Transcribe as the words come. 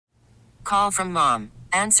call from mom.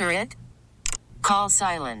 Answer it. Call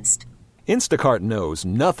silenced. Instacart knows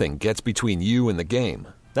nothing gets between you and the game.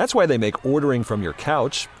 That's why they make ordering from your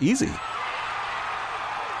couch easy.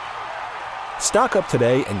 Stock up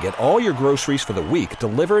today and get all your groceries for the week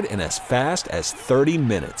delivered in as fast as 30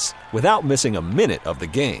 minutes without missing a minute of the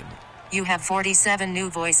game. You have 47 new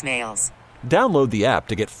voicemails. Download the app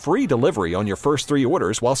to get free delivery on your first 3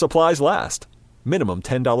 orders while supplies last. Minimum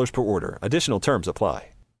 $10 per order. Additional terms apply.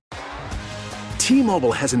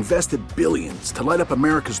 T-Mobile has invested billions to light up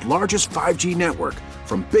America's largest 5G network,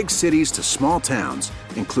 from big cities to small towns,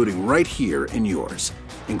 including right here in yours.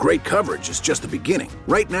 And great coverage is just the beginning.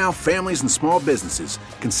 Right now, families and small businesses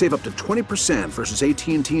can save up to 20% versus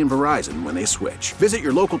AT&T and Verizon when they switch. Visit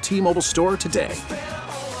your local T-Mobile store today.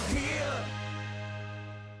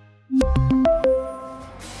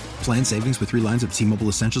 Plan savings with 3 lines of T-Mobile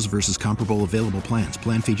Essentials versus comparable available plans.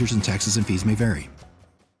 Plan features and taxes and fees may vary.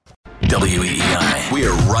 WEEI.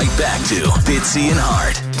 We're right back to Fitzy and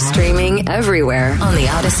Hart. Streaming everywhere on the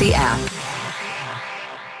Odyssey app.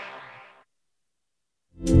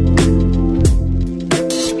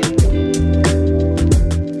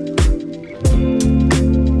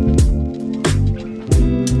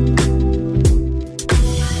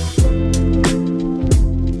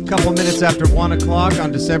 Couple minutes after 1 o'clock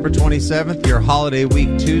on December 27th, your holiday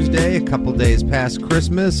week Tuesday, a couple days past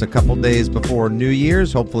Christmas, a couple days before New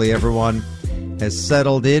Year's. Hopefully everyone has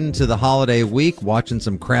settled into the holiday week, watching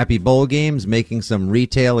some crappy bowl games, making some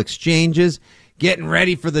retail exchanges, getting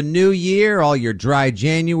ready for the new year, all your dry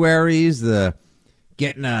Januaries,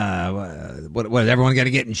 getting, what everyone got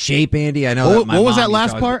to get in shape, Andy? I know. What was that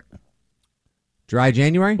last part? Dry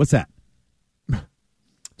January? What's that?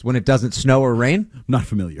 When it doesn't snow or rain? Not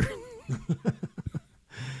familiar.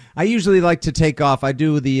 I usually like to take off. I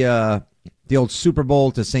do the old Super Bowl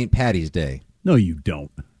to St. Patty's Day. No, you don't.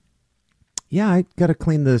 Yeah, I got to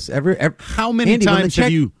clean this every How many Andy, times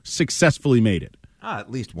have you successfully made it?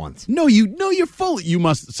 At least once. No, you're full. You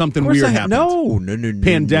must, something weird happened. No.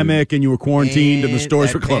 Pandemic, and you were quarantined, and the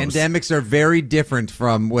stores were closed. Pandemics are very different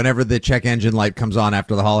from whenever the check engine light comes on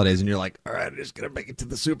after the holidays, and you're like, all right, I'm just going to make it to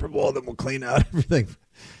the Super Bowl, then we'll clean out everything.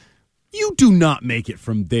 You do not make it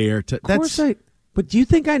from there to. Of course but do you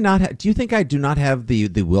think I do not have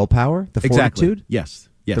the willpower, the exactly. fortitude? Yes.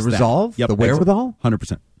 The resolve, the wherewithal?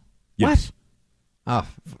 100%. Yes. What?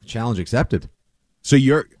 Challenge accepted. So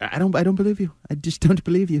I don't believe you. I just don't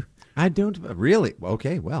believe you. I don't really.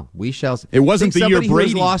 Okay, well, we shall. It wasn't the year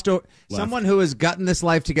Brady left. Someone who has gotten this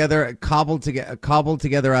life together, cobbled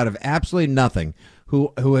together out of absolutely nothing,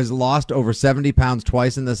 who has lost over 70 pounds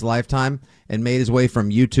twice in this lifetime and made his way from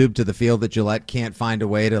YouTube to the field that Gillette can't find a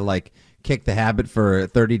way to kick the habit for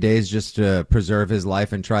 30 days just to preserve his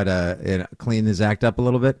life and try to clean his act up a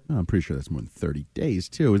little bit. Oh, I'm pretty sure that's more than 30 days,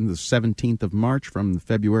 too. Isn't the 17th of March from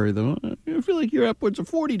February? I feel like you're upwards of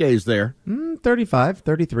 40 days there. 35,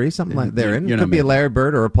 33, something like there. It could be a Larry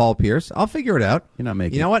Bird or a Paul Pierce. I'll figure it out. You're not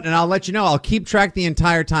making it. You know what? And I'll let you know. I'll keep track the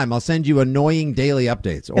entire time. I'll send you annoying daily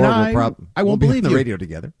updates. Or I won't believe you. you. The radio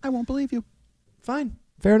together. I won't believe you. Fine.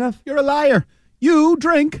 Fair enough. You're a liar. You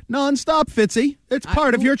drink nonstop, Fitzy. It's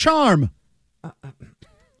part of your charm.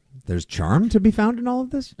 There's charm to be found in all of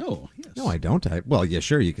this? Oh, yes. No, I don't. Well, yeah,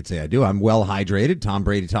 sure, you could say I do. I'm well hydrated. Tom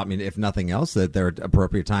Brady taught me, if nothing else, that there are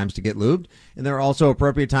appropriate times to get lubed, and there are also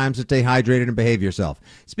appropriate times to stay hydrated and behave yourself.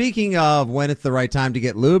 Speaking of when it's the right time to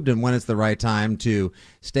get lubed and when it's the right time to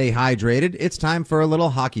stay hydrated, it's time for a little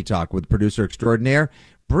hockey talk with producer extraordinaire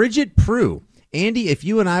Bridget Prue. Andy, if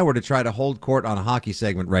you and I were to try to hold court on a hockey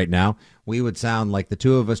segment right now, we would sound like the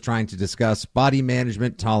two of us trying to discuss body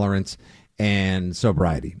management, tolerance, and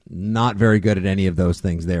sobriety. Not very good at any of those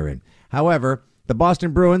things therein. However, the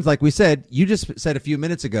Boston Bruins, like we said, you just said a few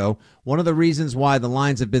minutes ago, one of the reasons why the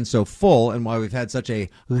lines have been so full and why we've had such a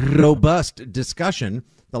robust discussion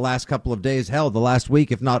the last couple of days, hell, the last week,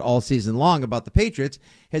 if not all season long, about the Patriots,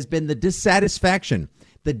 has been the dissatisfaction,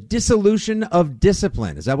 the dissolution of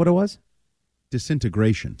discipline. Is that what it was?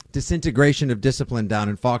 Disintegration of discipline down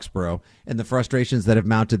in Foxborough and the frustrations that have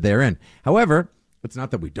mounted therein. However, it's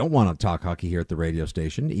not that we don't want to talk hockey here at the radio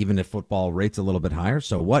station, even if football rates a little bit higher.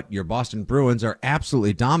 So what? Your Boston Bruins are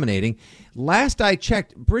absolutely dominating. Last I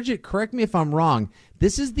checked, Bridget, correct me if I'm wrong,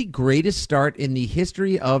 this is the greatest start in the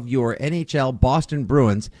history of your NHL Boston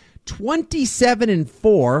Bruins.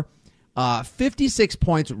 27-4, 56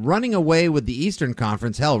 points, running away with the Eastern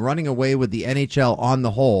Conference. Hell, running away with the NHL on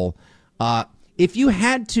the whole. If you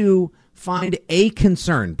had to find a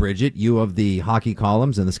concern, Bridget, you of the hockey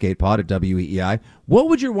columns and the skate pod at WEEI, what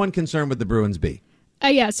would your one concern with the Bruins be?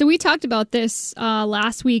 So we talked about this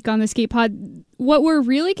last week on the skate pod. What we're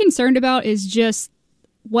really concerned about is just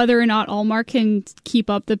whether or not Ullmark can keep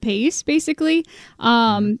up the pace, basically.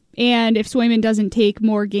 And if Swayman doesn't take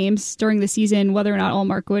more games during the season, whether or not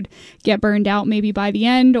Ullmark would get burned out maybe by the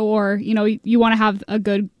end, or, you want to have a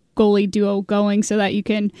good goalie duo going so that you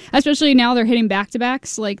can, especially now they're hitting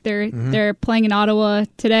back-to-backs. Like they're playing in Ottawa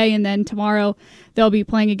today, and then tomorrow they'll be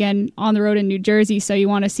playing again on the road in New Jersey. So you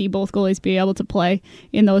want to see both goalies be able to play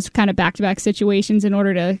in those kind of back-to-back situations in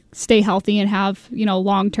order to stay healthy and have,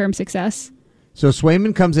 long-term success. So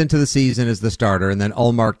Swayman comes into the season as the starter, and then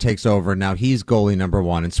Ullmark takes over. Now he's goalie number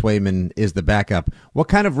one, and Swayman is the backup. What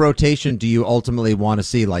kind of rotation do you ultimately want to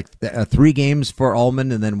see? Like 3 games for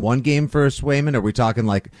Ullman and then 1 game for Swayman? Are we talking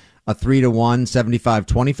like a 3-1,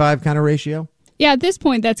 75-25 kind of ratio? Yeah, at this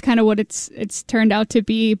point, that's kind of what it's turned out to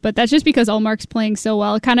be. But that's just because Ullmark's playing so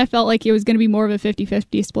well. It kind of felt like it was going to be more of a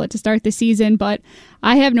 50-50 split to start the season. But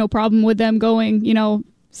I have no problem with them going,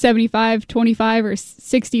 75-25 or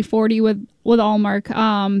 60-40 with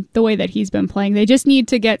Ullmark, the way that he's been playing. They just need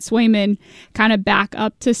to get Swayman kind of back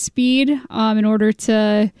up to speed in order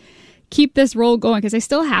to keep this roll going, because they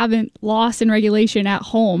still haven't lost in regulation at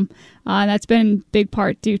home. That's been a big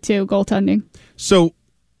part due to goaltending. So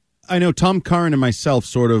I know Tom Curran and myself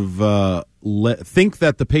sort of think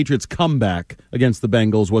that the Patriots' comeback against the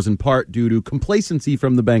Bengals was in part due to complacency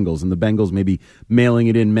from the Bengals, and the Bengals maybe mailing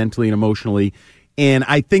it in mentally and emotionally. And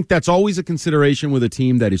I think that's always a consideration with a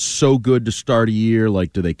team that is so good to start a year.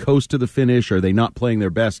 Like, do they coast to the finish? Are they not playing their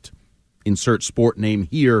best, insert sport name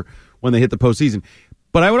here, when they hit the postseason?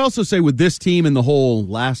 But I would also say with this team and the whole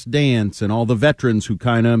last dance and all the veterans who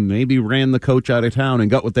kind of maybe ran the coach out of town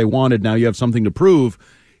and got what they wanted, now you have something to prove.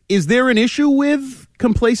 Is there an issue with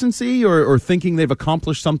complacency or thinking they've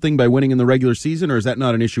accomplished something by winning in the regular season, or is that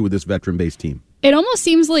not an issue with this veteran-based team? It almost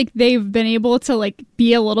seems like they've been able to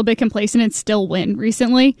be a little bit complacent and still win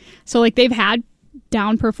recently. So they've had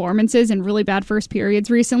down performances and really bad first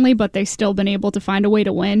periods recently, but they've still been able to find a way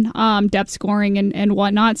to win, depth scoring and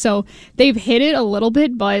whatnot. So they've hit it a little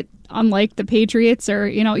bit, but unlike the Patriots or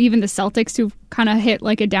even the Celtics, who've kind of hit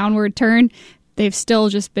a downward turn, they've still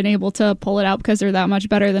just been able to pull it out because they're that much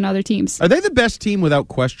better than other teams. Are they the best team without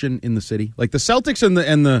question in the city? Like the Celtics and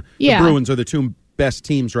the Bruins are the 2 best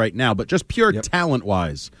teams right now, but just pure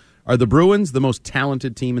talent-wise, are the Bruins the most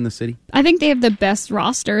talented team in the city? I think they have the best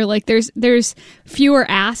roster. There's fewer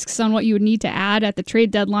asks on what you would need to add at the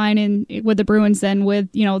trade deadline and with the Bruins than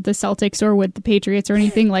with the Celtics or with the Patriots or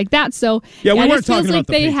anything like that. So we weren't it talking feels about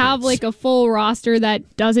the they Patriots. have a full roster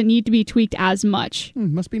that doesn't need to be tweaked as much.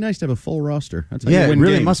 Must be nice to have a full roster. That's how Yeah, you win it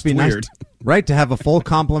really games. must be It's nice. weird. Right, to have a full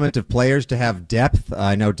complement of players, to have depth.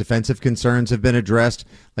 I know defensive concerns have been addressed.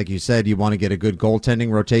 Like you said, you want to get a good goaltending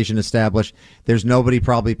rotation established. There's nobody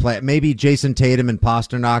probably maybe Jason Tatum and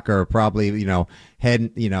Pasternak are probably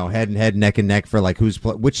head and head, neck and neck for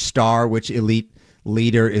which star, which elite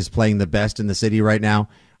leader is playing the best in the city right now.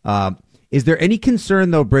 Is there any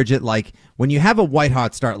concern, though, Bridget, when you have a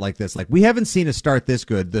white-hot start like this, we haven't seen a start this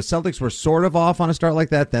good. The Celtics were sort of off on a start like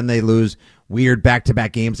that. Then they lose weird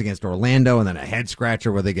back-to-back games against Orlando and then a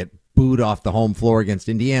head-scratcher where they get booed off the home floor against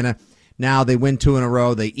Indiana. Now they win 2 in a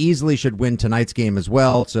row. They easily should win tonight's game as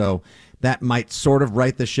well, so that might sort of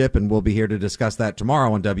right the ship, and we'll be here to discuss that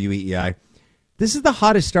tomorrow on WEEI. This is the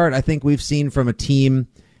hottest start I think we've seen from a team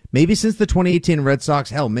maybe since the 2018 Red Sox,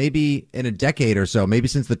 hell, maybe in a decade or so, maybe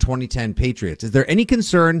since the 2010 Patriots. Is there any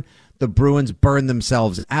concern the Bruins burn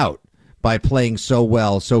themselves out by playing so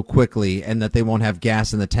well, so quickly, and that they won't have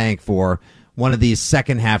gas in the tank for one of these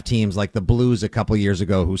second-half teams like the Blues a couple years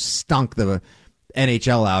ago who stunk the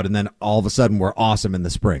NHL out and then all of a sudden were awesome in the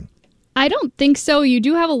spring? I don't think so. You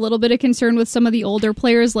do have a little bit of concern with some of the older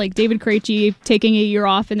players like David Krejci taking a year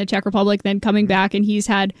off in the Czech Republic, then coming back, and he's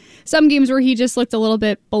had some games where he just looked a little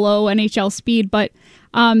bit below NHL speed. But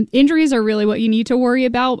injuries are really what you need to worry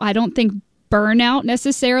about. I don't think burnout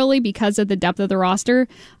necessarily because of the depth of the roster.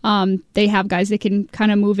 They have guys that can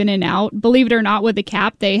kind of move in and out. Believe it or not, with the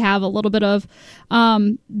cap, they have a little bit of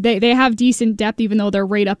they have decent depth, even though they're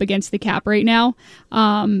right up against the cap right now.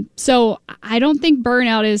 So I don't think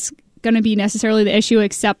burnout is going to be necessarily the issue,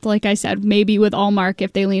 except, like I said, maybe with Ullmark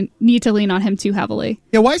if they need to lean on him too heavily.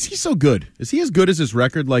 Yeah, why is he so good? Is he as good as his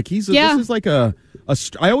record? This is like I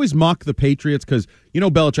always mock the Patriots because,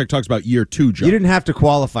 Belichick talks about year 2 jump. You didn't have to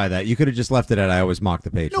qualify that. You could have just left it at I always mock the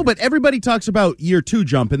Patriots. No, but everybody talks about year 2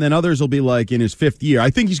 jump, and then others will be like in his 5th year, I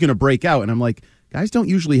think he's going to break out. And I'm like, guys don't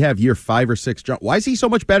usually have year 5 or 6 jump. Why is he so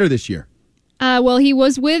much better this year? Well, he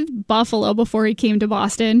was with Buffalo before he came to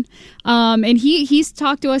Boston. And he's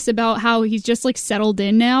talked to us about how he's just settled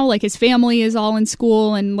in now. His family is all in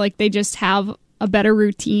school and they just have a better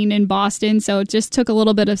routine in Boston. So it just took a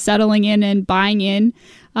little bit of settling in and buying in.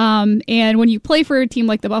 And when you play for a team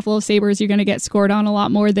like the Buffalo Sabres, you're going to get scored on a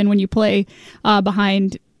lot more than when you play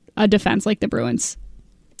behind a defense like the Bruins.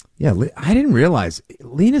 Yeah, I didn't realize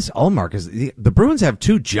Linus Ullmark is the Bruins have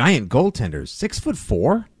two giant goaltenders,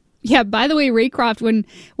 6'4". Yeah, by the way, Raycroft,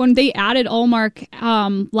 when they added Ullmark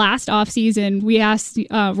last offseason, we asked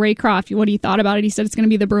Raycroft what he thought about it. He said it's going to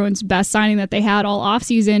be the Bruins' best signing that they had all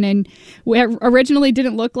offseason, and we originally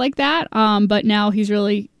didn't look like that, but now he's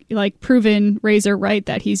really proven Razor right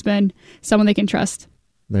that he's been someone they can trust.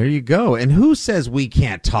 There you go. And who says we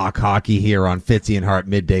can't talk hockey here on Fitzy and Hart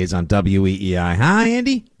middays on WEEI? Huh,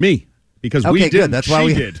 Andy? Me. Because okay, we did. Good. That's why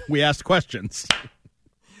we did. We asked questions.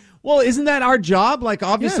 Well, isn't that our job?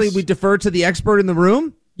 Obviously, yes. We defer to the expert in the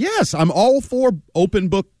room. Yes, I'm all for open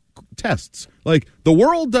book tests. The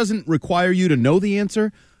world doesn't require you to know the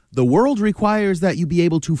answer. The world requires that you be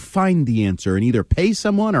able to find the answer and either pay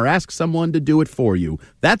someone or ask someone to do it for you.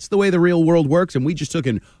 That's the way the real world works, and we just took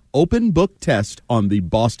an open book test on the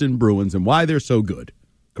Boston Bruins and why they're so good.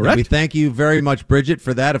 Correct? And we thank you very much, Bridget,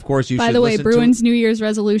 for that. Of course, you should By the way, listen Bruins' New Year's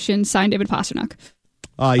resolution, sign David Pastrnak.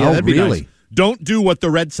 That'd be really? Nice. Don't do what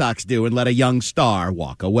the Red Sox do and let a young star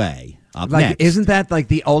walk away. Next. Isn't that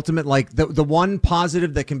the ultimate, the one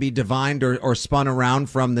positive that can be divined or spun around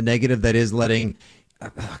from the negative that is letting...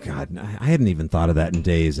 Oh, God, I hadn't even thought of that in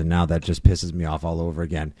days, and now that just pisses me off all over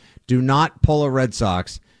again. Do not pull a Red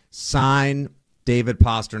Sox. Sign David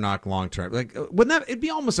Pastrnak long-term. Wouldn't that... It'd be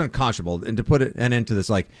almost unconscionable, and to put an end to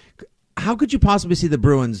this, how could you possibly see the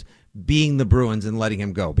Bruins being the Bruins and letting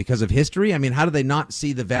him go? Because of history? I mean, how do they not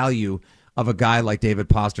see the value of a guy like David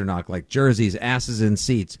Pastrnak, jerseys, asses in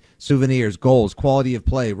seats, souvenirs, goals, quality of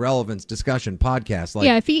play, relevance, discussion, podcasts?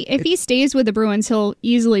 If he stays with the Bruins, he'll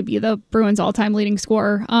easily be the Bruins' all-time leading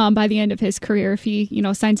scorer by the end of his career if he,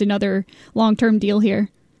 signs another long-term deal here.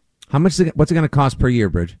 What's it going to cost per year,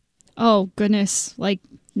 Bridge? Oh goodness, $9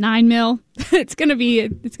 million. It's gonna be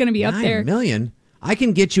up there. $9 million. I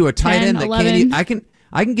can get you a tight 10, end that 11.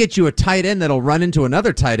 I can get you a tight end that'll run into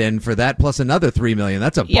another tight end for that plus another $3 million.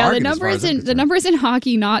 That's a bargain. The numbers in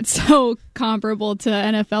hockey not so comparable to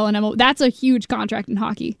NFL and MLB. That's a huge contract in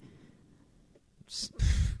hockey.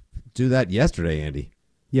 Do that yesterday, Andy.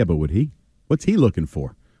 Yeah, but would he? What's he looking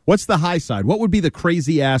for? What's the high side? What would be the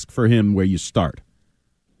crazy ask for him where you start?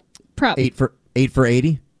 Eight for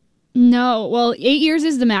 80? No, well, 8 years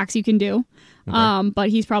is the max you can do. Okay. But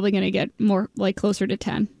he's probably going to get more closer to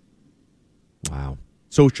 10. Wow.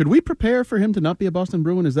 So should we prepare for him to not be a Boston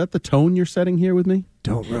Bruin? Is that the tone you're setting here with me?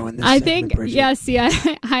 Don't ruin this. I think, yes. Yeah,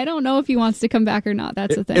 I don't know if he wants to come back or not.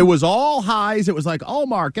 That's the thing. It was all highs. It was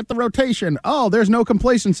Mark, get the rotation. Oh, there's no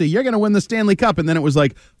complacency. You're going to win the Stanley Cup. And then it was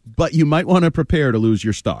but you might want to prepare to lose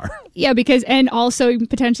your star. Yeah, and also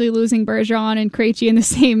potentially losing Bergeron and Krejci in the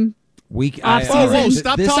same week. Stop talking.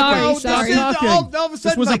 Sorry. All of a sudden,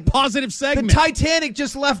 this was a positive segment. The Titanic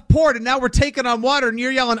just left port, and now we're taking on water, and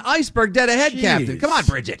you're yelling iceberg dead ahead, Captain. Come on,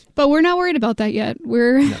 Bridget. But we're not worried about that yet.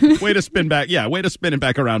 We're way to spin back. Yeah, way to spin it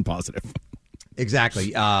back around positive. Exactly.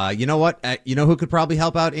 You know what? You know who could probably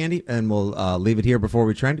help out, Andy? And we'll leave it here before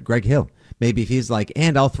we trend? Greg Hill. Maybe if he's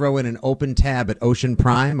and I'll throw in an open tab at Ocean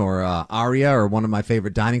Prime or Aria or one of my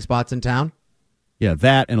favorite dining spots in town. Yeah,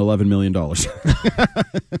 that and $11 million.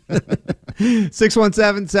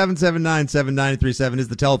 617-779-7937 is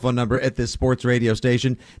the telephone number at this sports radio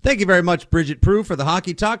station. Thank you very much, Bridget Prue, for the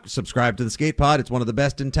Hockey Talk. Subscribe to the Skate Pod. It's one of the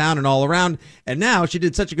best in town and all around. And now she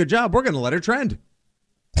did such a good job, we're going to let her trend.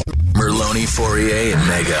 Merlone, Fourier, and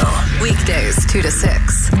Mego. Weekdays 2 to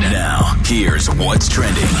 6. Now, here's what's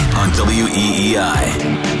trending on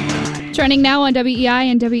WEEI. Trending now on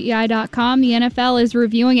WEEI and WEEI.com, the NFL is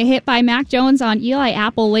reviewing a hit by Mac Jones on Eli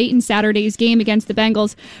Apple late in Saturday's game against the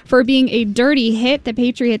Bengals for being a dirty hit. The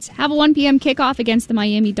Patriots have a 1 p.m. kickoff against the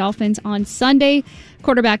Miami Dolphins on Sunday.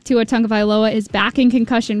 Quarterback Tua Tagovailoa is back in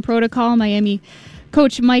concussion protocol. Miami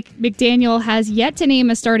coach Mike McDaniel has yet to name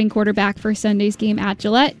a starting quarterback for Sunday's game at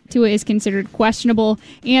Gillette. Tua is considered questionable,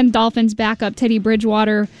 and Dolphins backup Teddy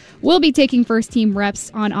Bridgewater will be taking first-team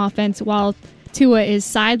reps on offense while Tua is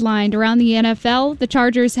sidelined. Around the NFL, the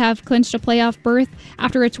Chargers have clinched a playoff berth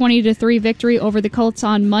after a 20-3 victory over the Colts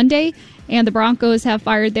on Monday, and the Broncos have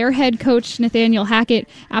fired their head coach Nathaniel Hackett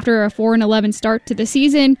after a 4-11 start to the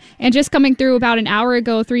season. And just coming through about an hour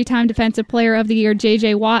ago, 3-time Defensive Player of the Year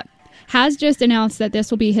J.J. Watt has just announced that this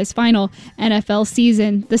will be his final NFL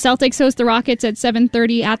season. The Celtics host the Rockets at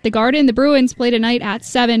 7:30 at the Garden. The Bruins play tonight at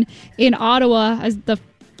 7 in Ottawa as the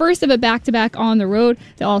first of a back-to-back on the road.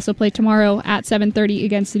 They'll also play tomorrow at 7:30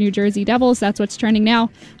 against the New Jersey Devils. That's what's trending now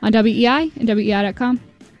on WEEI and WEEI.com.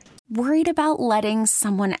 Worried about letting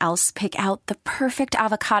someone else pick out the perfect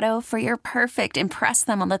avocado for your perfect impress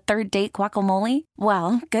them on the third date guacamole?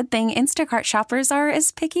 Well, good thing Instacart shoppers are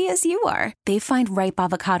as picky as you are. They find ripe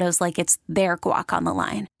avocados like it's their guac on the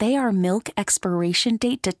line. They are milk expiration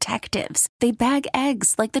date detectives. They bag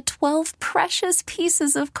eggs like the 12 precious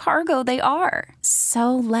pieces of cargo they are.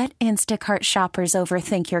 So let Instacart shoppers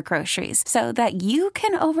overthink your groceries so that you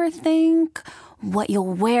can overthink what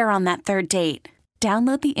you'll wear on that third date.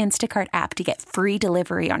 Download the Instacart app to get free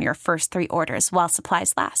delivery on your first 3 orders while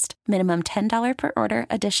supplies last. Minimum $10 per order.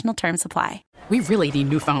 Additional terms apply. We really need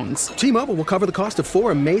new phones. T-Mobile will cover the cost of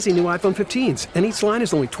 4 amazing new iPhone 15s, and each line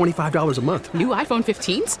is only $25 a month. New iPhone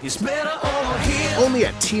 15s? It's better over here. Only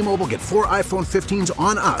at T-Mobile, get 4 iPhone 15s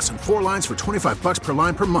on us and 4 lines for $25 per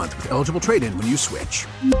line per month with eligible trade-in when you switch.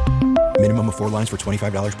 Minimum of 4 lines for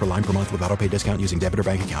 $25 per line per month with autopay discount using debit or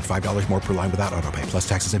bank account. $5 more per line without autopay, plus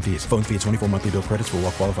taxes and fees. Phone fee at 24 monthly bill credits for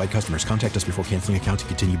well-qualified customers. Contact us before canceling account to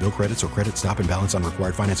continue bill credits or credit stop and balance on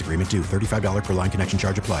required finance agreement due. $35 per line connection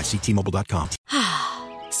charge applies. See T-Mobile.com.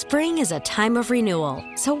 Spring is a time of renewal,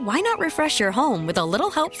 so why not refresh your home with a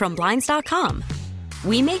little help from Blinds.com?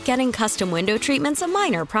 We make getting custom window treatments a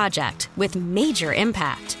minor project with major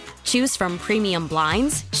impact. Choose from premium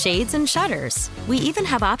blinds, shades, and shutters. We even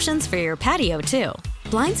have options for your patio, too.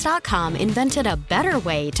 Blinds.com invented a better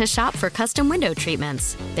way to shop for custom window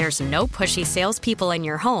treatments. There's no pushy salespeople in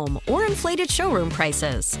your home or inflated showroom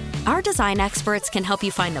prices. Our design experts can help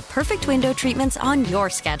you find the perfect window treatments on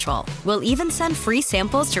your schedule. We'll even send free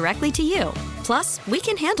samples directly to you. Plus, we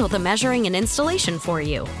can handle the measuring and installation for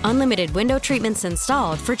you. Unlimited window treatments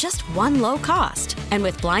installed for just one low cost. And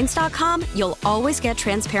with Blinds.com, you'll always get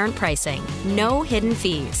transparent pricing. No hidden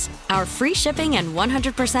fees. Our free shipping and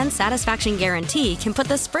 100% satisfaction guarantee can put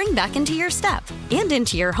the spring back into your step and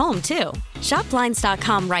into your home, too. Shop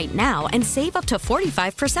Blinds.com right now and save up to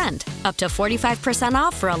 45%. Up to 45%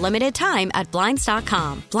 off for a limited time at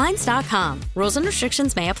Blinds.com. Blinds.com. Rules and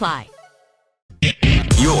restrictions may apply.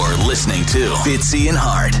 You're listening to Fitzy and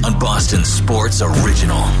Hart on Boston Sports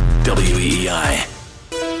Original, WEEI.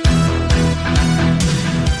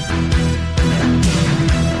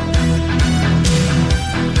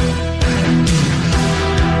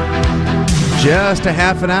 Just a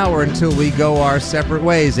half an hour until we go our separate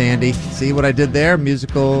ways, Andy. See what I did there?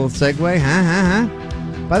 Musical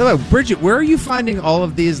segue? By the way, Bridget, where are you finding all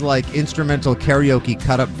of these like instrumental karaoke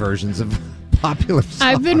cut-up versions of popular songs?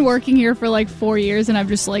 I've been working here for like 4 years, and I've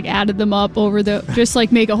just like added them up over just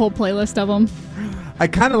like make a whole playlist of them. I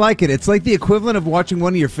kind of like it. It's like the equivalent of watching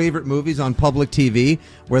one of your favorite movies on public TV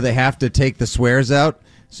where they have to take the swears out.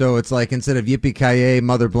 So it's like instead of Yippee-ki-yay,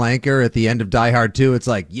 Mother Blanker at the end of Die Hard 2, it's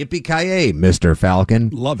like Yippee-ki-yay, Mr. Falcon.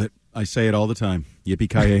 Love it. I say it all the time.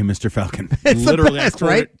 Yippee-ki-yay, Mr. Falcon. It's literally, the best, I quote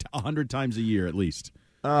right? it 100 times a year at least.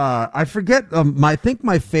 I forget. I think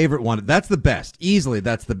my favorite one. That's the best. Easily,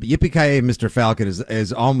 that's the Yippee-ki-yay, Mr. Falcon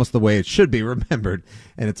is almost the way it should be remembered,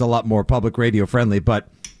 and it's a lot more public radio friendly. But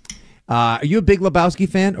are you a Big Lebowski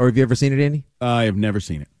fan, or have you ever seen it, Andy? I have never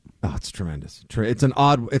seen it. Oh, it's tremendous. It's an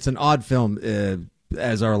odd film.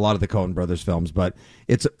 As are a lot of the Coen Brothers films, but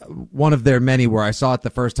it's one of their many where I saw it the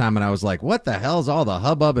first time and I was like, what the hell's all the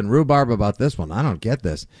hubbub and rhubarb about this one? I don't get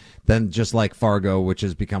this. Then just like Fargo, which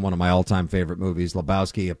has become one of my all-time favorite movies,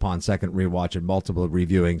 Lebowski, upon second rewatch and multiple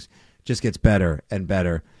reviewings, just gets better and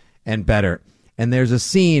better and better. And there's a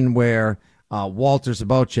scene where Walter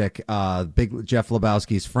Sobchak, big Jeff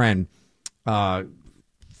Lebowski's friend,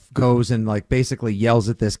 goes and like basically yells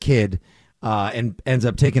at this kid and ends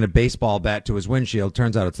up taking a baseball bat to his windshield.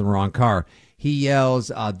 Turns out it's the wrong car. He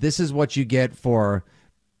yells, this is what you get for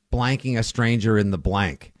blanking a stranger in the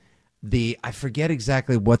blank. I forget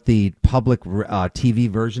exactly what the public TV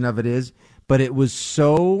version of it is, but it was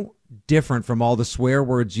so different from all the swear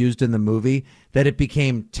words used in the movie that it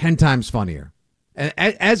became 10 times funnier.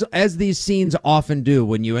 As these scenes often do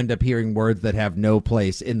when you end up hearing words that have no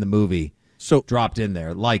place in the movie. So dropped in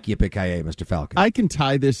there, like Yippee-ki-yay, Mr. Falcon. I can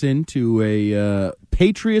tie this into a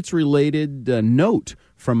Patriots-related note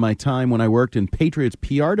from my time when I worked in Patriots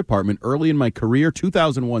PR department early in my career,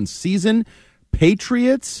 2001 season.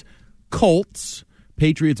 Patriots-Colts.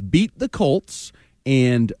 Patriots beat the Colts,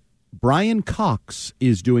 and Brian Cox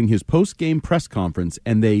is doing his post-game press conference,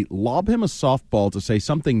 and they lob him a softball to say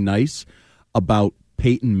something nice about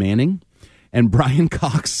Peyton Manning. And Brian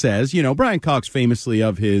Cox says, Brian Cox famously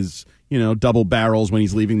of his... double barrels when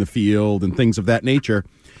he's leaving the field and things of that nature,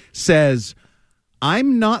 says,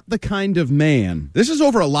 I'm not the kind of man. This is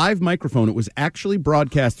over a live microphone. It was actually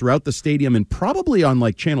broadcast throughout the stadium and probably on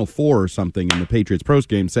like Channel 4 or something in the Patriots post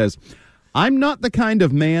game. Says, I'm not the kind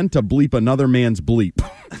of man to bleep another man's bleep.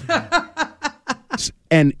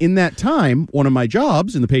 And in that time, one of my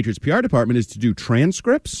jobs in the Patriots PR department is to do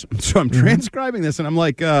transcripts. So I'm transcribing this, and I'm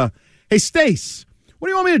like, hey, Stace, what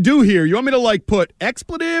do you want me to do here? You want me to, like, put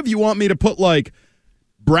expletive? You want me to put, like,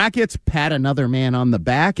 brackets, pat another man on the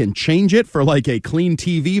back, and change it for, like, a clean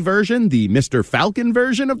TV version, the Mr. Falcon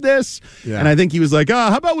version of this? Yeah. And I think he was like,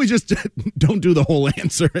 how about we just don't do the whole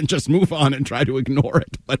answer and just move on and try to ignore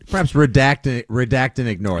it? But perhaps redact and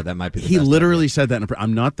ignore. That might be the He best literally idea. said that.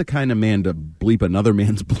 I'm not the kind of man to bleep another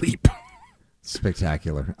man's bleep.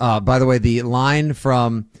 Spectacular. By the way, the line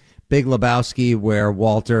from Big Lebowski where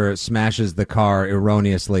Walter smashes the car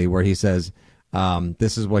erroneously, where he says,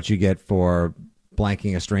 this is what you get for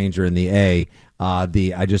blanking a stranger in the A.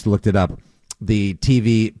 I just looked it up.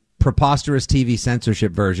 The preposterous TV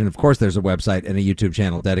censorship version. Of course, there's a website and a YouTube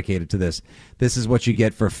channel dedicated to this. This is what you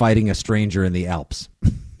get for fighting a stranger in the Alps.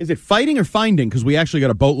 Is it fighting or finding? Because we actually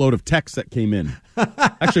got a boatload of texts that came in.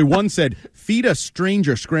 Actually, one said, feed a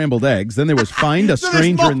stranger scrambled eggs. Then there was find a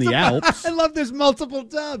stranger in the Alps. I love there's multiple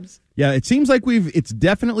dubs. Yeah, it seems like it's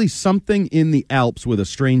definitely something in the Alps with a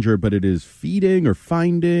stranger, but it is feeding or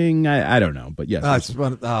finding. I don't know, but yes.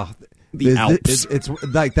 The Alps. It's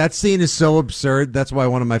like that scene is so absurd. That's why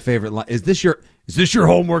one of my favorite lines. Is this your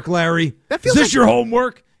homework, Larry? Is this your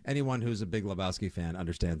homework? Anyone who's a Big Lebowski fan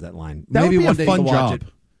understands that line. That Maybe would be one a day fun you can watch job. it.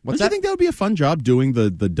 Don't you think that would be a fun job, doing the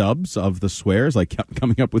dubs of the swears, like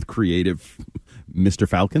coming up with creative Mr.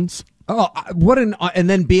 Falcons? Oh, and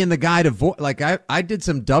then being the guy to like I did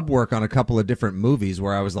some dub work on a couple of different movies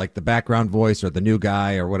where I was like the background voice or the new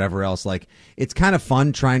guy or whatever else. Like it's kind of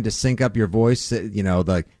fun trying to sync up your voice. You know,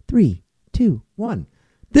 the 3, 2, 1.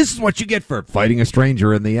 This is what you get for fighting a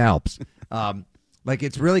stranger in the Alps. Like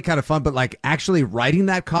it's really kind of fun, but like actually writing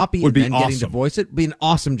that copy and then getting to voice it would be an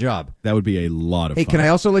awesome job. That would be a lot of fun. Hey, can I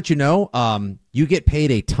also let you know, you get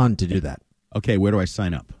paid a ton to do that. Okay, where do I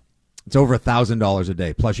sign up? It's over $1,000 a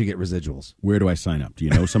day, plus you get residuals. Where do I sign up? Do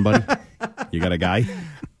you know somebody? You got a guy?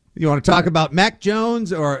 You want to talk about Mac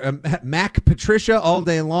Jones or Mac Patricia all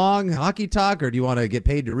day long, hockey talk, or do you want to get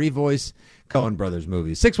paid to revoice Coen Brothers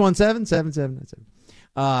movies?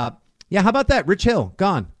 617-7797. Yeah, how about that? Rich Hill,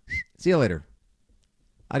 gone. See you later.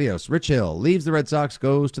 Adios. Rich Hill leaves the Red Sox,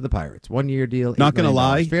 goes to the Pirates. 1-year deal. Not going to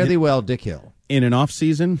lie. Fare thee well, Dick Hill. In an off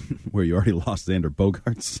season where you already lost Xander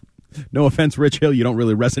Bogaerts, no offense, Rich Hill, you don't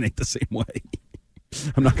really resonate the same way.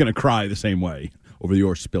 I'm not going to cry the same way over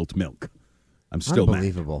your spilt milk. I'm still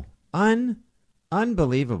unbelievable.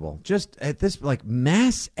 Unbelievable. Just at this, like,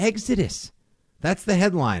 mass exodus. That's the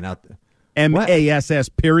headline out there. MASS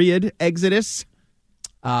period exodus.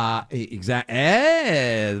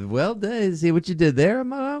 Exactly. Well done. See what you did there.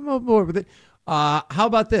 I'm on board with it. How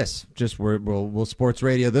about this? Just we'll sports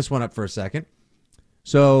radio this one up for a second.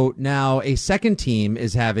 So now a second team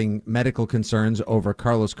is having medical concerns over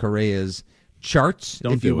Carlos Correa's charts,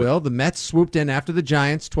 if you will. The Mets swooped in after the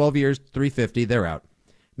Giants, 12 years, $350. They're out.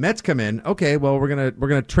 Mets come in. Okay, well we're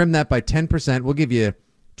gonna trim that by 10%. We'll give you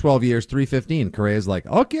 12 years, $315. Correa's like,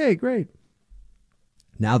 okay, great.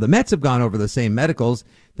 Now the Mets have gone over the same medicals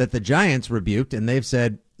that the Giants rebuked, and they've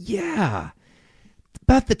said, yeah,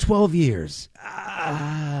 about the 12 years.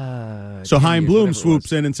 So Chaim Bloom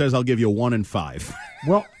swoops in and says, I'll give you 1 and 5.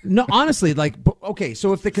 Well, no, honestly, like, okay,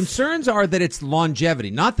 so if the concerns are that it's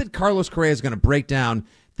longevity, not that Carlos Correa is going to break down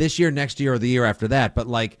this year, next year, or the year after that, but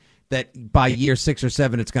like that by year 6 or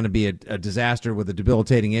 7, it's going to be a disaster with a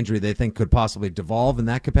debilitating injury they think could possibly devolve in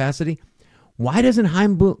that capacity. Why doesn't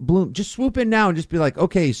Chaim Bloom just swoop in now and just be like,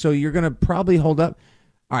 okay, so you're going to probably hold up.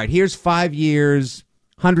 All right, here's 5 years,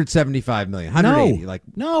 $175 million, $180.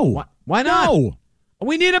 No. Why not? No.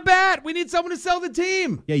 We need a bat. We need someone to sell the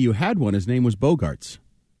team. Yeah, you had one. His name was Bogaerts.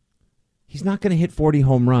 He's not going to hit 40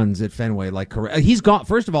 home runs at Fenway like Correa. He's gone.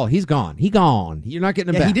 First of all, he's gone. He's gone. You're not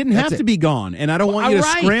getting him back. He didn't have to be gone, and I don't want you to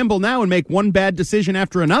scramble now and make one bad decision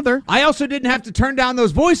after another. I also didn't have to turn down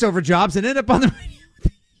those voiceover jobs and end up on the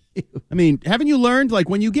radio. I mean, haven't you learned, like,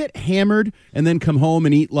 when you get hammered and then come home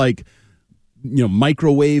and eat, like, you know,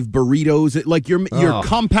 microwave burritos, like you're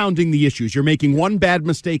compounding the issues. You're making one bad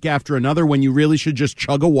mistake after another when you really should just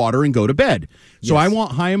chug a water and go to bed. So I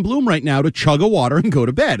want Chaim Bloom right now to chug a water and go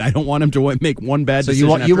to bed. I don't want him to make one bad decision.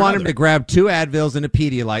 So you want him to grab 2 Advils and a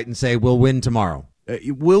Pedialyte and say, we'll win tomorrow.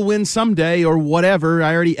 We'll win someday or whatever.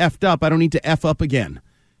 I already effed up. I don't need to F up again.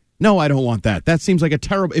 No, I don't want that. That seems like a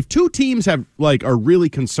terrible. If 2 teams are really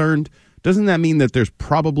concerned, doesn't that mean that there's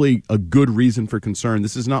probably a good reason for concern?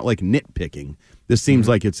 This is not like nitpicking. This seems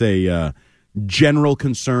like it's a general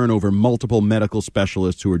concern over multiple medical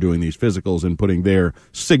specialists who are doing these physicals and putting their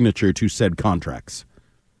signature to said contracts.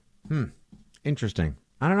 Interesting.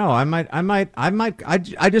 I don't know.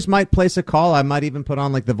 I just might place a call. I might even put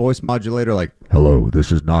on like the voice modulator, like, "Hello,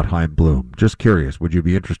 this is not Chaim Bloom. Just curious, would you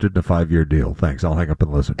be interested in a 5-year deal? Thanks. I'll hang up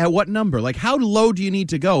and listen." At what number? Like, how low do you need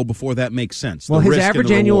to go before that makes sense? Well, The his risk and average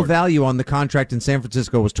the annual reward. value on the contract in San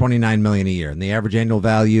Francisco was $29 million a year, and the average annual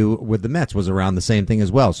value with the Mets was around the same thing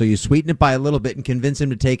as well. So you sweeten it by a little bit and convince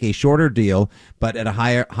him to take a shorter deal, but at a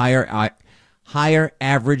higher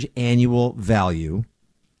average annual value.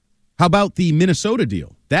 How about the Minnesota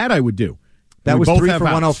deal? That I would do. That We was both 3 have for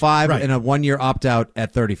outs. 105 Right. and a 1-year opt-out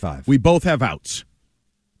at 35. We both have outs.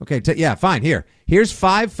 Okay, yeah, fine. Here's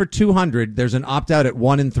 5 for 200. There's an opt-out at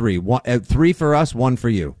 1 and 3. 3 for us, 1 for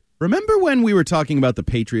you. Remember when we were talking about the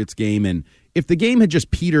Patriots game, and if the game had just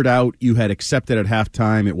petered out, you had accepted at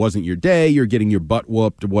halftime, it wasn't your day, you're getting your butt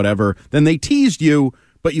whooped, whatever, then they teased you,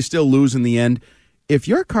 but you still lose in the end. If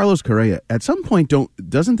you're Carlos Correa, at some point,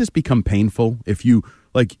 doesn't this become painful? If you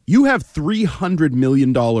have $300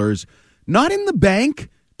 million, not in the bank,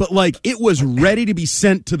 but like it was ready to be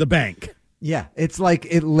sent to the bank. Yeah, it's like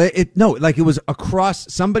it was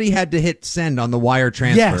across. Somebody had to hit send on the wire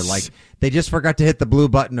transfer. Yes. Like they just forgot to hit the blue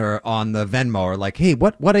button or on the Venmo, or like, hey,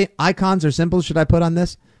 what icons or symbols should I put on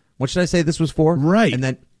this? What should I say this was for? Right,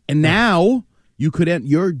 and now you could end.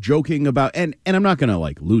 You're joking about, and I'm not going to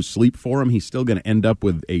like lose sleep for him. He's still going to end up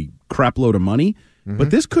with a crap load of money, but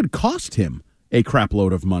this could cost him a crap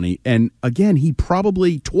load of money. And again, he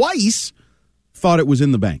probably twice thought it was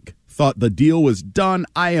in the bank, thought the deal was done.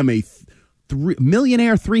 I am a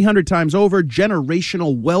millionaire 300 times over,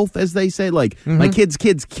 generational wealth, as they say. Like my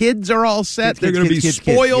kids are all set. They're going to be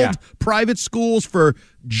spoiled private schools for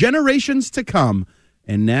generations to come.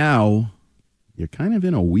 And now you're kind of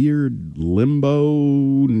in a weird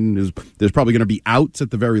limbo. There's probably going to be outs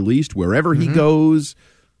at the very least wherever he goes.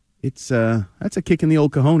 That's a kick in the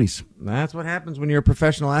old cojones. That's what happens when you're a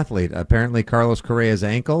professional athlete. Apparently, Carlos Correa's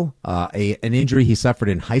ankle, an injury he suffered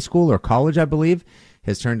in high school or college, I believe,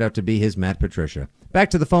 has turned out to be his Matt Patricia. Back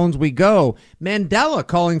to the phones we go. Mandela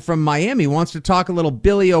calling from Miami wants to talk a little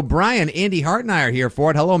Billy O'Brien. Andy Hart and I are here for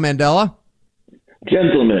it. Hello, Mandela.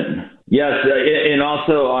 Gentlemen. Yes, and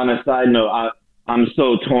also on a side note, I'm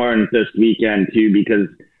so torn this weekend, too, because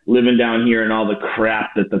living down here and all the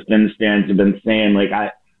crap that the Finns fans have been saying, like,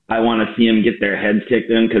 I want to see them get their heads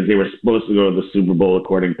kicked in because they were supposed to go to the Super Bowl,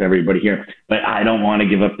 according to everybody here. But I don't want to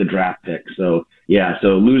give up the draft pick. So, yeah,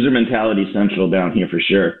 so loser mentality central down here for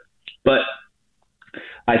sure. But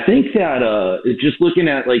I think that just looking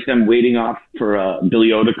at like them waiting off for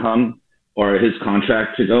Billy O to come or his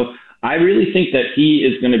contract to go, I really think that he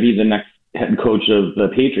is going to be the next head coach of the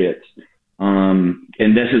Patriots.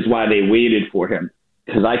 And this is why they waited for him.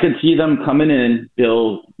 Because I could see them coming in,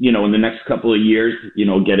 Bill, in the next couple of years,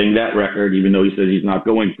 getting that record, even though he says he's not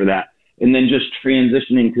going for that, and then just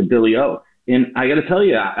transitioning to Billy O. And I got to tell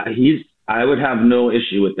you, I would have no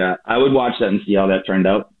issue with that. I would watch that and see how that turned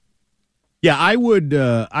out. Yeah, I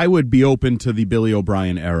would be open to the Billy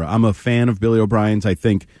O'Brien era. I'm a fan of Billy O'Brien's. I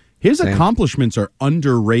think his accomplishments are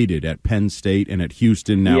underrated at Penn State and at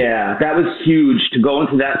Houston now. Yeah, that was huge to go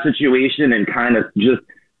into that situation and kind of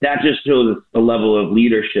that just shows a level of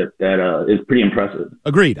leadership that is pretty impressive.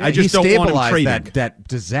 Agreed. I just don't want him traded. that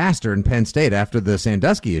disaster in Penn State after the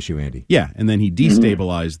Sandusky issue, Andy. Yeah, and then he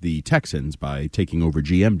destabilized the Texans by taking over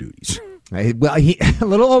GM duties. Well, he a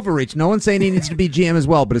little overreach. No one's saying he needs to be GM as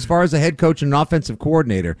well, but as far as a head coach and an offensive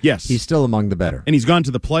coordinator, yes, he's still among the better. And he's gone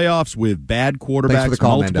to the playoffs with bad quarterbacks, Thanks for the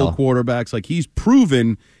call, multiple Mandela. quarterbacks. Like he's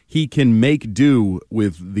proven he can make do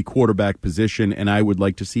with the quarterback position, and I would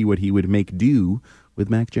like to see what he would make do with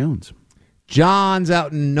Mac Jones. John's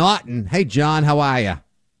out in Naughton. Hey, John, how are you?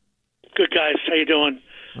 Good, guys. How you doing?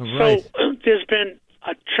 All right. So there's been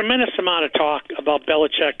a tremendous amount of talk about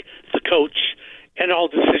Belichick, the coach, and all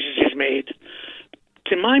the decisions he's made.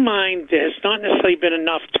 To my mind, there's not necessarily been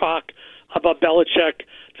enough talk about Belichick,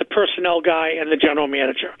 the personnel guy, and the general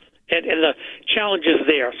manager, and the challenges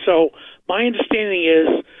there. So my understanding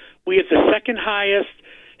is we have the second highest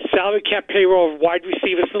salary cap payroll of wide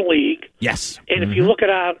receivers in the league. Yes. And if you look at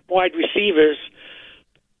our wide receivers,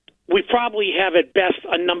 we probably have at best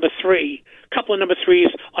a couple of number threes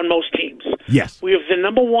on most teams. Yes. We have the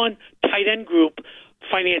number one tight end group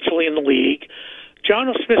financially in the league.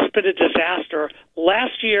 John Smith's been a disaster.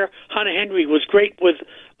 Last year, Hunter Henry was great with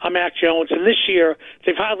Mac Jones, and this year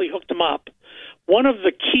they've hardly hooked him up. One of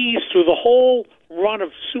the keys through the whole run of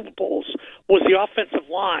Super Bowls was the offensive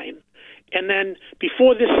line. And then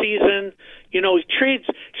before this season, he trades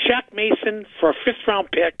Shaq Mason for a fifth-round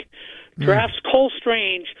pick, drafts Cole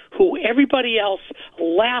Strange, who everybody else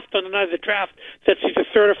laughed on another draft that's either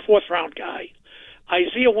third or fourth-round guy.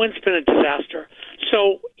 Isaiah Wynn's been a disaster.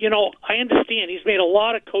 So, I understand he's made a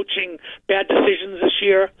lot of coaching bad decisions this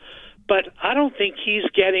year, but I don't think he's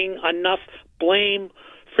getting enough blame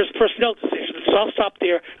for his personnel decisions. So I'll stop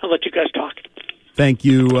there and let you guys talk. Thank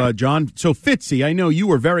you, John. So, Fitzy, I know you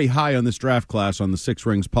were very high on this draft class on the Six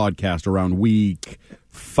Rings podcast around week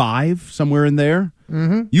 5, somewhere in there.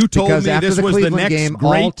 Mm-hmm. You told because me after this the was Cleveland the next game,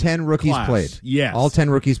 great all 10 rookies class. played. Yes. All 10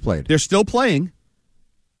 rookies played. They're still playing.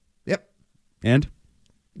 Yep. And?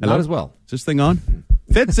 Not as well. Is this thing on?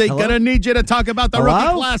 Fitzy, gonna need you to talk about the rookie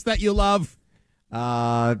Hello? class that you love.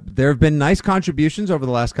 There have been nice contributions over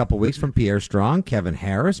the last couple weeks from Pierre Strong, Kevin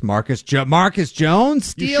Harris, Marcus Jones,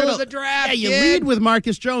 steal of the draft. Yeah, you lead with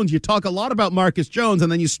Marcus Jones. You talk a lot about Marcus Jones,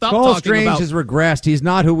 and then you stop Cole talking Strange about... has regressed. He's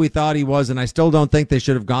not who we thought he was, and I still don't think they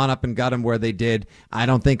should have gone up and got him where they did. I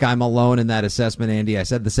don't think I'm alone in that assessment, Andy. I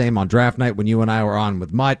said the same on draft night when you and I were on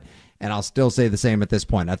with Mutt, and I'll still say the same at this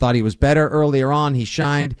point. I thought he was better earlier on. He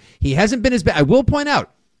shined. He hasn't been as bad. I will point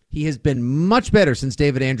out, he has been much better since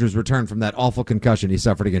David Andrews returned from that awful concussion he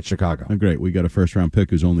suffered against Chicago. Oh, great. We got a first-round pick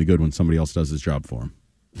who's only good when somebody else does his job for him.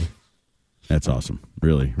 That's awesome.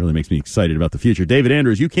 Really makes me excited about the future. David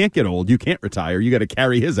Andrews, you can't get old. You can't retire. You got to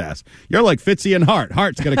carry his ass. You're like Fitzy and Hart.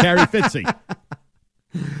 Hart's going to carry Fitzy.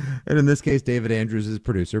 And in this case, David Andrews is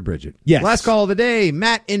producer Bridget. Yes. Last call of the day,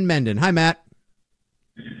 Matt in Mendon. Hi, Matt.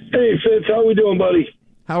 Hey, Fitz. How we doing, buddy?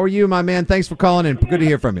 How are you, my man? Thanks for calling in. Good to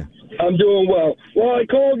hear from you. I'm doing well. Well, I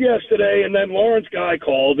called yesterday, and then Lawrence Guy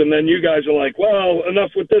called, and then you guys are like, well,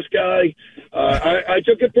 enough with this guy. I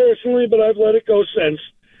took it personally, but I've let it go since.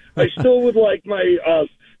 I still would like my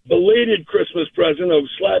belated Christmas present of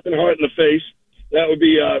slapping Hart in the face. That would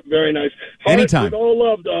be very nice. Hart, Anytime. with all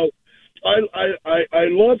love, though, I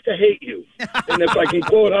love to hate you. And if I can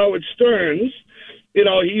quote Howard Stearns, he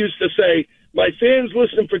used to say, my fans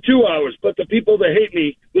listen for 2 hours, but the people that hate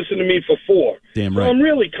me listen to me for 4. Damn So right. I'm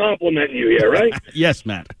really complimenting you here, right? Yes,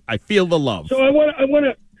 Matt. I feel the love. So I want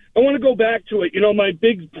to go back to it. My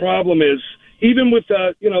big problem is even with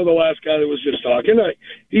the last guy that was just talking,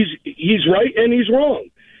 he's right and he's wrong.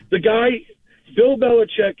 The guy, Bill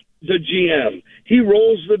Belichick, the GM, he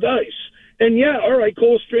rolls the dice. And yeah, all right,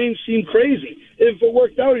 Cole Strange seemed crazy. If it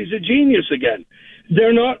worked out, he's a genius again.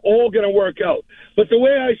 They're not all going to work out. But the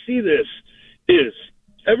way I see this is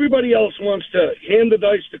everybody else wants to hand the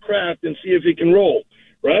dice to Kraft and see if he can roll,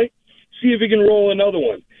 right? See if he can roll another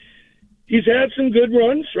one. He's had some good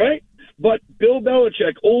runs, right? But Bill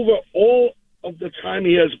Belichick, over all of the time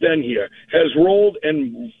he has been here, has rolled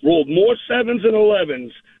more 7s and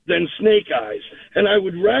 11s than Snake Eyes. And I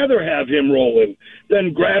would rather have him rolling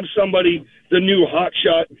than grab somebody, the new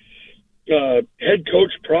hotshot head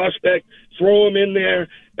coach prospect, throw him in there,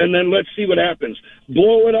 and then let's see what happens.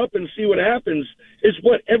 Blow it up and see what happens is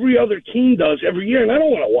what every other team does every year, and I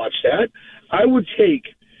don't want to watch that. I would take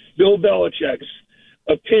Bill Belichick's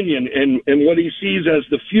opinion and what he sees as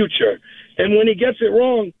the future, and when he gets it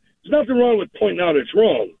wrong, there's nothing wrong with pointing out it's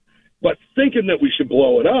wrong, but thinking that we should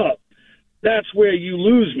blow it up, that's where you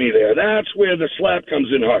lose me there. That's where the slap comes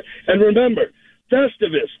in hard. And remember,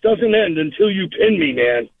 Festivus doesn't end until you pin me,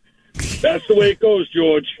 man. That's the way it goes,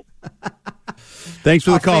 George. Thanks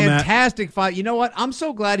for the call, Matt. Fantastic fight. You know what? I'm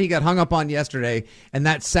so glad he got hung up on yesterday, and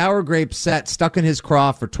that sour grape set stuck in his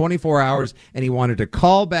craw for 24 hours, and he wanted to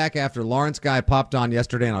call back after Lawrence Guy popped on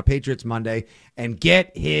yesterday on Patriots Monday and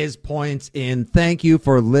get his points in. Thank you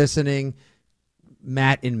for listening,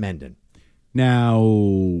 Matt in Mendon.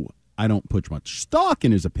 Now, I don't put much stock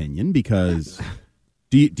in his opinion because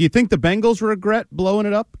do you think the Bengals regret blowing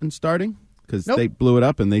it up and starting? Because Nope. they blew it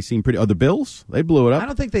up and they seem pretty... Oh, the Bills? They blew it up? I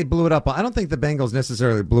don't think they blew it up. I don't think the Bengals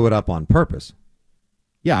necessarily blew it up on purpose.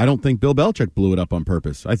 Yeah, I don't think Bill Belichick blew it up on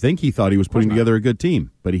purpose. I think he thought he was putting together a good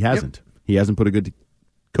team, but he hasn't. Yep. He hasn't put a good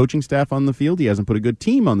coaching staff on the field. He hasn't put a good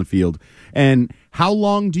team on the field. And how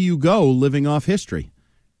long do you go living off history?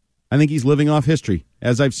 I think he's living off history.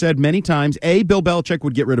 As I've said many times, A, Bill Belichick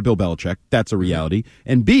would get rid of Bill Belichick. That's a reality.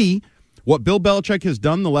 And B, what Bill Belichick has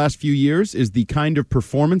done the last few years is the kind of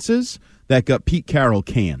performances that got Pete Carroll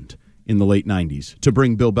canned in the late 90s to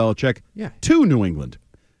bring Bill Belichick to New England.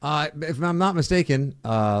 If I'm not mistaken,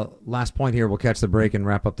 last point here, we'll catch the break and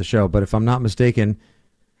wrap up the show. But if I'm not mistaken,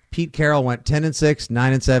 Pete Carroll went 10-6,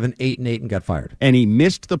 9-7, 8-8, and got fired. And he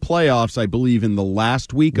missed the playoffs, I believe, in the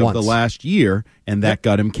last week of the last year, and that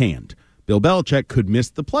got him canned. Bill Belichick could miss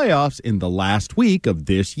the playoffs in the last week of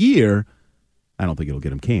this year. I don't think it'll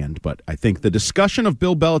get him canned, but I think the discussion of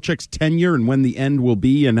Bill Belichick's tenure and when the end will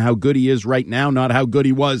be and how good he is right now, not how good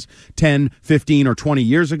he was 10, 15, or 20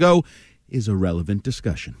 years ago, is a relevant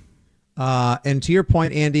discussion. And to your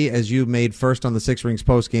point, Andy, as you made first on the Six Rings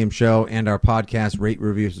postgame show and our podcast, rate,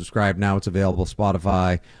 review, subscribe. Now it's available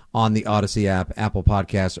Spotify, on the Odyssey app, Apple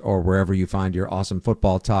Podcasts, or wherever you find your awesome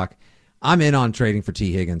football talk. I'm in on trading for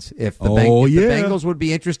T. Higgins. If the Bengals would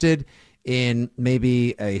be interested in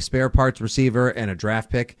maybe a spare parts receiver and a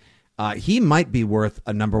draft pick, he might be worth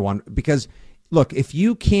a number one. Because, look, if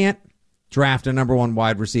you can't draft a number one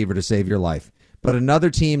wide receiver to save your life, but another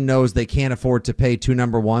team knows they can't afford to pay two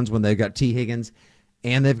number ones when they've got T. Higgins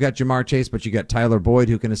and they've got Jamar Chase, but you got Tyler Boyd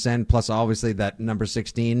who can ascend, plus obviously that number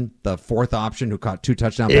 16, the fourth option who caught 2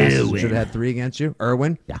 touchdown passes and should have had 3 against you,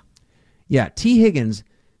 Irwin. Yeah. T. Higgins,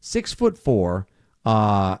 6'4",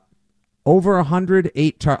 over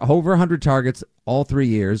 100 targets all 3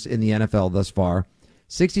 years in the NFL thus far.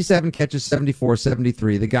 67 catches, 74,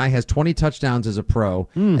 73. The guy has 20 touchdowns as a pro,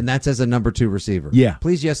 and that's as a number 2 receiver. Yeah.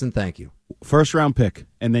 Please, yes, and thank you. First round pick,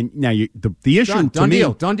 and then now the issue done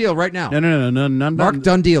deal right now. No. Mark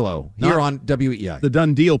Dundealo here on WEI. The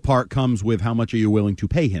done deal part comes with how much are you willing to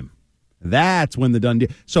pay him. That's when the done deal.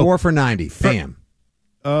 So 4 for 90, bam.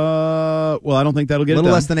 Well, I don't think that'll get a little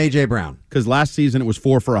it done. less than A.J. Brown, because last season it was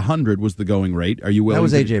 4 for 100 was the going rate. Are you willing? That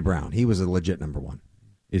was A.J. Brown. He was a legit number 1.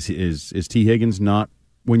 Is T. Higgins not?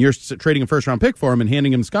 When you're trading a first-round pick for him and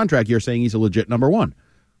handing him this contract, you're saying he's a legit number 1.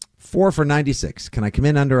 4 for 96. Can I come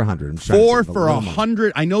in under 100? 4 for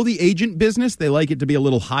 100. I know the agent business, they like it to be a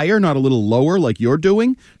little higher, not a little lower like you're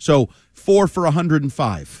doing. So 4 for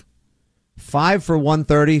 105. 5 for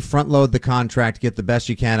 130. Front load the contract. Get the best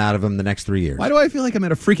you can out of him the next 3 years. Why do I feel like I'm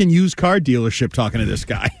at a freaking used car dealership talking to this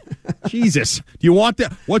guy? Jesus. Do you want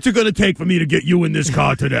that? What's it going to take for me to get you in this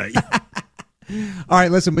car today? All right,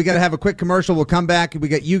 listen, we got to have a quick commercial. We'll come back.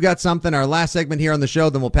 You got something, our last segment here on the show.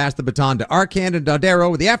 Then we'll pass the baton to Arcand and Dodero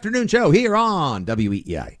with the afternoon show here on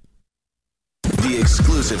WEEI. The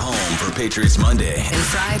exclusive home for Patriots Monday and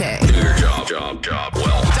Friday. Do your job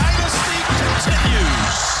well. Dynasty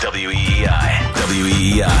continues.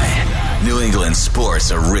 WEEI. New England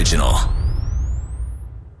Sports Original.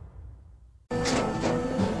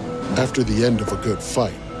 After the end of a good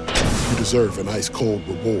fight, you deserve an ice-cold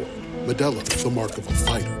reward. Modelo, the mark of a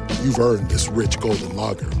fighter. You've earned this rich golden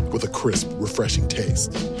lager with a crisp, refreshing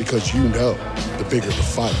taste. Because you know, the bigger the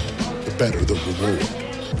fight, the better the reward.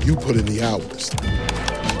 You put in the hours,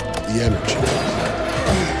 the energy,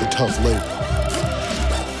 the tough labor.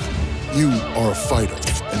 You are a fighter,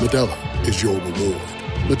 and Modelo is your reward.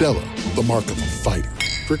 Modelo, the mark of a fighter.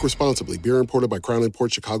 Drink responsibly. Beer imported by Crown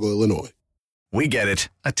Imports, Chicago, Illinois. We get it.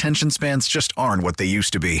 Attention spans just aren't what they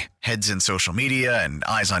used to be. Heads in social media and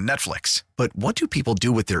eyes on Netflix. But what do people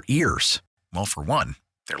do with their ears? Well, for one,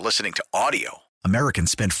 they're listening to audio. Americans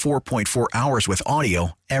spend 4.4 hours with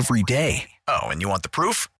audio every day. Oh, and you want the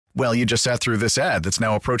proof? Well, you just sat through this ad that's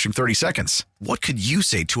now approaching 30 seconds. What could you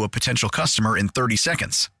say to a potential customer in 30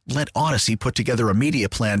 seconds? Let Odyssey put together a media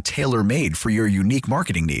plan tailor-made for your unique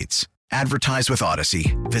marketing needs. Advertise with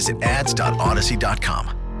Odyssey. Visit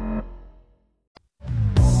ads.odyssey.com.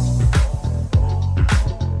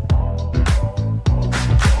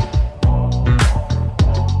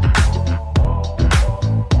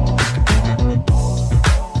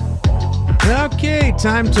 Okay,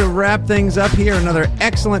 time to wrap things up here. Another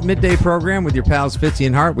excellent midday program with your pals Fitzy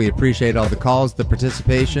and Hart. We appreciate all the calls, the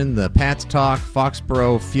participation, the Pats talk,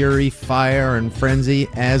 Foxborough fury, fire, and frenzy,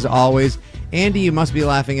 as always. Andy, you must be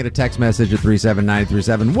laughing at a text message at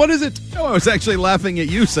 37937. What is it? Oh, I was actually laughing at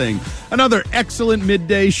you saying, another excellent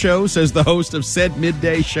midday show, says the host of said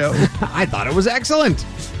midday show. I thought it was excellent.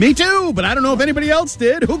 Me too, but I don't know if anybody else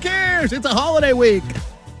did. Who cares? It's a holiday week.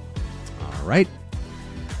 All right.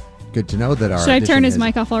 Good to know that our... Should I turn his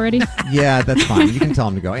mic off already? Yeah, that's fine. You can tell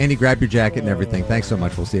him to go. Andy, grab your jacket and everything. Thanks so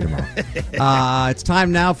much. We'll see you tomorrow. It's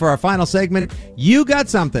time now for our final segment, You Got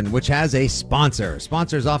Something, which has a sponsor.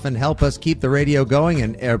 Sponsors often help us keep the radio going,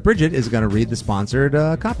 and Bridget is going to read the sponsored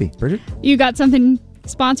copy. Bridget? You Got Something,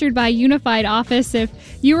 sponsored by Unified Office. If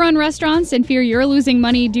you run restaurants and fear you're losing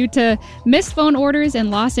money due to missed phone orders and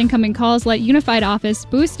lost incoming calls, let Unified Office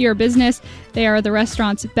boost your business. They are the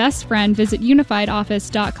restaurant's best friend. Visit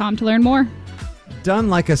unifiedoffice.com to learn more. Done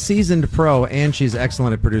like a seasoned pro, and she's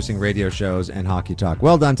excellent at producing radio shows and hockey talk.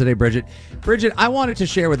 Well done today, Bridget. Bridget, I wanted to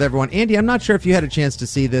share with everyone, Andy, I'm not sure if you had a chance to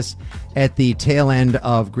see this at the tail end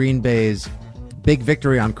of Green Bay's big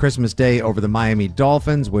victory on Christmas Day over the Miami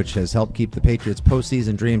Dolphins, which has helped keep the Patriots'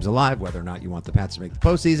 postseason dreams alive. Whether or not you want the Pats to make the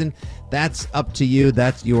postseason, that's up to you.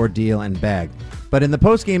 That's your deal and bag. But in the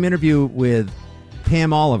postgame interview with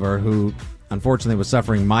Pam Oliver, who unfortunately was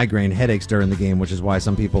suffering migraine headaches during the game, which is why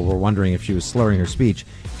some people were wondering if she was slurring her speech,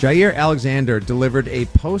 Jair Alexander delivered a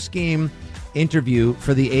postgame interview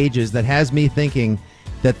for the ages that has me thinking,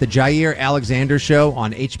 that the Jair Alexander Show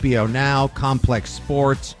on HBO Now, Complex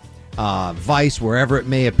Sports, Vice, wherever it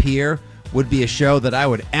may appear, would be a show that I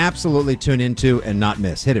would absolutely tune into and not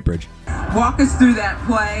miss. Hit it, Bridge. Walk us through that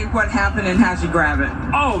play. What happened and how'd you grab it?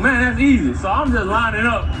 Oh, man, that's easy. So I'm just lining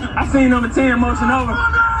up. I seen number 10 motion over.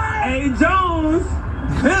 Hey, Jones.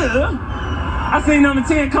 I seen number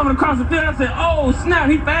 10 coming across the field. I said, oh, snap,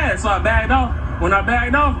 he fast. So I bagged off. When I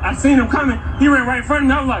bagged off, I seen him coming. He ran right in front of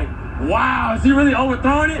me. I was like, wow, is he really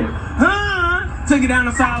overthrowing it? Took it down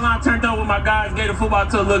the sideline, turned over my guys, gave the football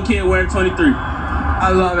to a little kid wearing 23. I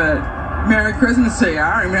love it. Merry Christmas to you.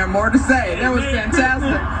 I don't even have more to say. That was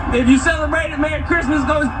fantastic. If you celebrated Merry Christmas,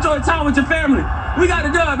 go enjoy time with your family. We got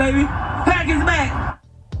to do it, baby. Packers back.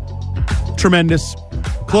 Tremendous.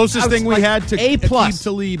 Closest thing we had to A+. Aqib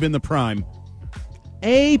Talib in the prime.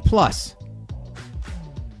 A+.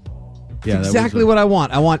 Yeah, exactly what I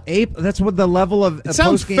want. I want A. That's what the level of It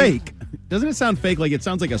sounds post-game. fake. Doesn't it sound fake? Like it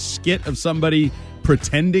sounds like a skit of somebody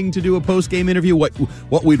pretending to do a post-game interview.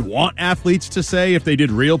 What we'd want athletes to say if they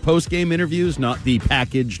did real post-game interviews, not the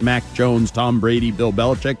packaged Mac Jones, Tom Brady, Bill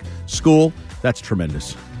Belichick school. That's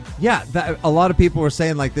tremendous. Yeah, a lot of people were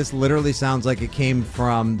saying like this literally sounds like it came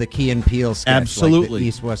from the Key and Peele sketch. Absolutely. Like the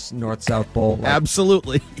East, West, North, South Pole. Like,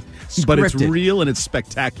 absolutely. But it's scripted. real and it's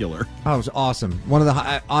spectacular. Oh, it was awesome. One of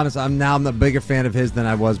the honest. I'm a bigger fan of his than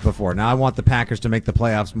I was before. Now I want the Packers to make the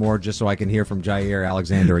playoffs more, just so I can hear from Jair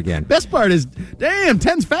Alexander again. Best part is, damn,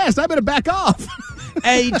 10's fast. I better back off.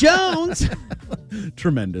 Hey, Jones.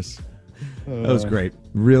 Tremendous. That was great.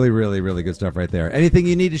 Really, really, really good stuff right there. Anything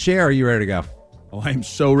you need to share? Or are you ready to go? Oh, I'm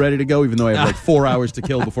so ready to go. Even though I have like 4 hours to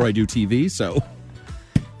kill before I do TV. So.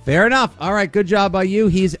 Fair enough. All right, good job by you.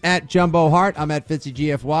 He's at Jumbo Hart. I'm at Fitzy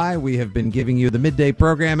GFY. We have been giving you the midday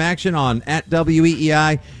program action on at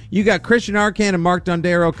WEEI. You got Christian Arcan and Mark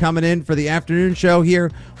Dondero coming in for the afternoon show here.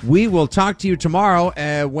 We will talk to you tomorrow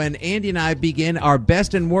when Andy and I begin our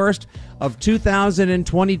best and worst of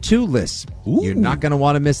 2022 lists. Ooh. You're not going to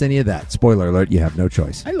want to miss any of that. Spoiler alert, you have no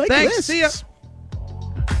choice. I like Thanks. Lists. See ya.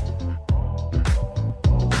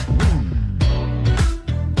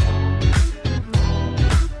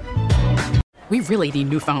 We really need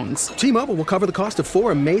new phones. T-Mobile will cover the cost of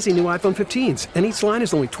 4 amazing new iPhone 15s, and each line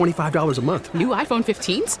is only $25 a month. New iPhone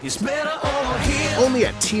 15s? It's better over here. Only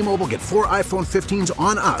at T-Mobile, get 4 iPhone 15s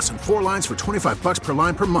on us and 4 lines for $25 per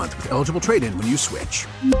line per month with eligible trade-in when you switch.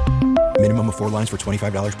 Minimum of 4 lines for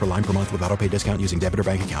 $25 per line per month with autopay discount using debit or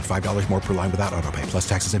bank account. $5 more per line without autopay, plus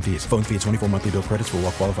taxes and fees. Phone fee at 24 monthly bill credits for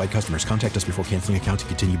well-qualified customers. Contact us before canceling account to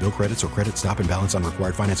continue bill credits or credit stop and balance on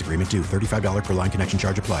required finance agreement due. $35 per line connection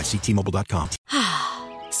charge applies. See T-Mobile.com.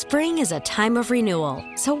 Spring is a time of renewal,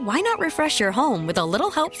 so why not refresh your home with a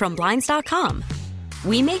little help from Blinds.com?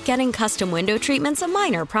 We make getting custom window treatments a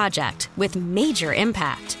minor project with major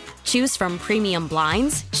impact. Choose from premium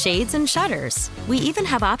blinds, shades, and shutters. We even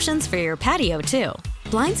have options for your patio, too.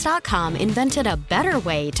 Blinds.com invented a better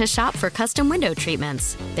way to shop for custom window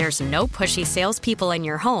treatments. There's no pushy salespeople in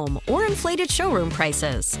your home or inflated showroom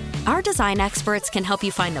prices. Our design experts can help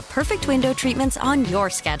you find the perfect window treatments on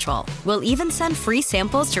your schedule. We'll even send free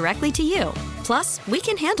samples directly to you. Plus, we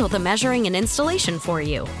can handle the measuring and installation for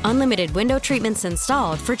you. Unlimited window treatments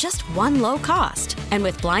installed for just one low cost. And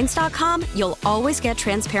with Blinds.com, you'll always get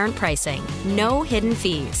transparent pricing. No hidden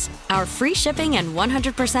fees. Our free shipping and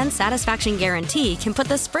 100% satisfaction guarantee can put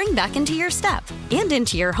the spring back into your step and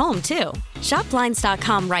into your home, too. Shop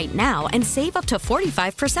Blinds.com right now and save up to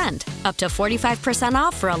 45%. Up to 45%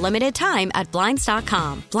 off for a limited time at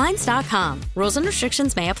Blinds.com. Blinds.com. Rules and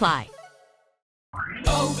restrictions may apply.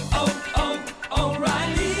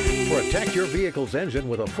 Protect your vehicle's engine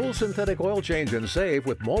with a full synthetic oil change and save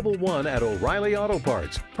with Mobil 1 at O'Reilly Auto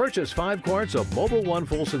Parts. Purchase 5 quarts of Mobil 1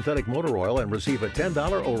 full synthetic motor oil and receive a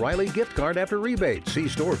 $10 O'Reilly gift card after rebate. See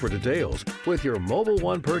store for details. With your Mobil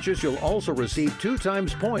 1 purchase, you'll also receive 2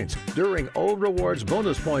 times points during O Rewards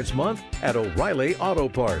Bonus Points Month at O'Reilly Auto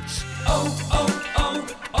Parts.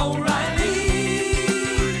 O'Reilly.